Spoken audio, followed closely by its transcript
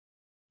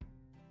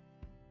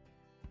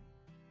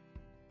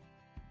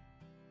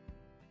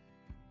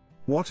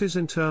What is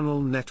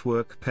internal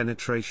network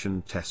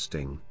penetration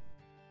testing?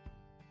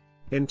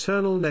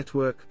 Internal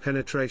network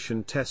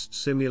penetration test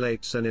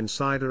simulates an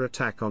insider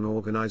attack on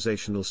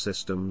organizational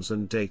systems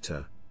and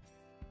data.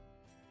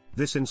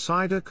 This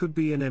insider could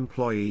be an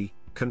employee,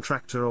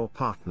 contractor or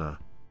partner.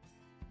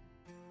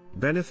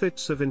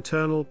 Benefits of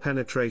internal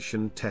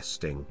penetration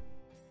testing.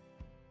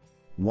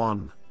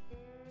 1.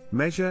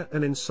 Measure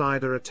an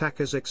insider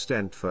attacker's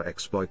extent for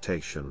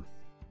exploitation.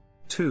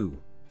 2.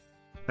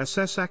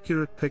 Assess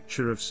accurate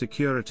picture of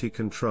security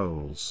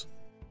controls.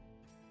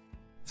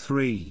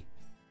 3.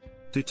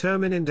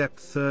 Determine in-depth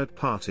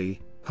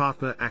third-party,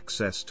 partner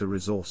access to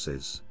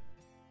resources.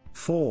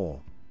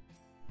 4.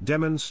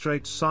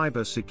 Demonstrate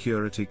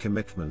cybersecurity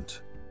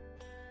commitment.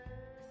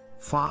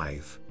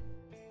 5.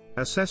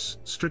 Assess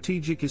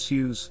strategic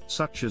issues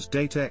such as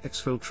data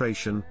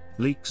exfiltration,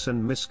 leaks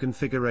and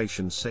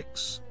misconfiguration.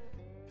 6.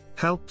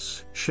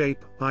 Helps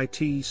shape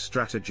IT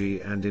strategy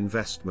and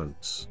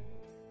investments.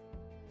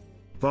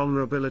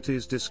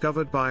 Vulnerabilities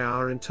discovered by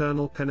our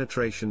internal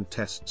penetration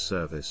test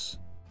service.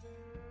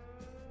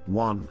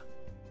 1.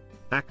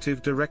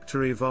 Active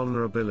Directory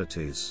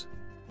vulnerabilities.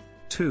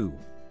 2.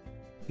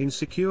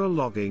 Insecure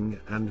logging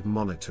and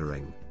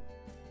monitoring.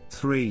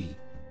 3.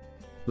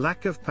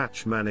 Lack of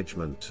patch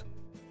management.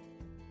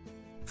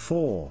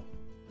 4.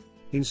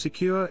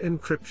 Insecure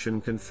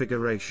encryption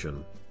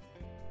configuration.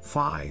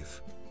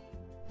 5.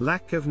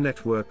 Lack of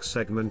network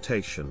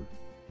segmentation.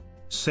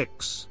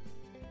 6.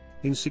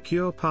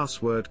 Insecure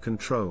password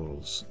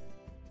controls.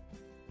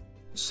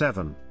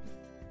 7.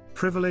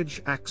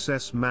 Privilege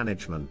access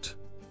management.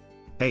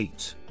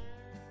 8.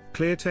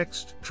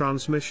 Cleartext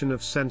transmission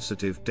of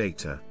sensitive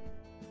data.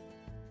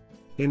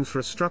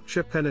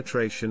 Infrastructure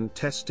penetration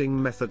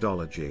testing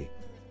methodology.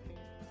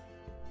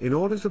 In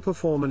order to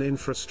perform an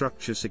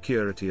infrastructure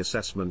security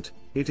assessment,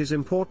 it is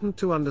important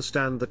to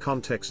understand the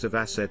context of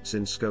assets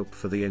in scope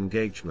for the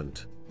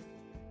engagement.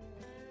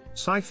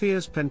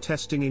 Cyphere's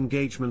pentesting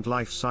engagement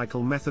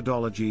lifecycle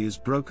methodology is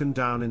broken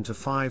down into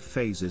 5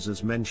 phases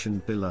as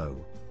mentioned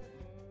below.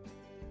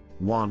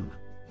 1.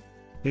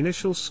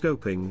 Initial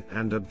scoping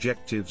and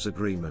objectives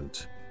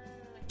agreement.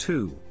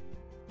 2.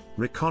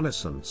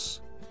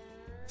 Reconnaissance.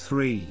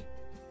 3.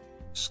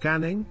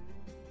 Scanning.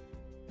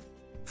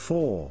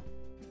 4.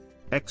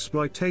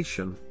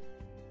 Exploitation.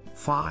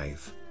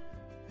 5.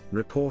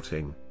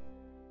 Reporting.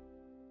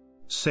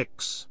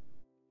 6.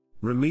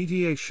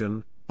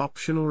 Remediation,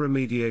 optional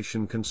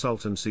remediation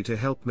consultancy to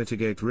help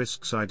mitigate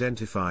risks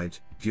identified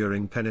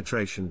during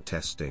penetration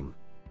testing.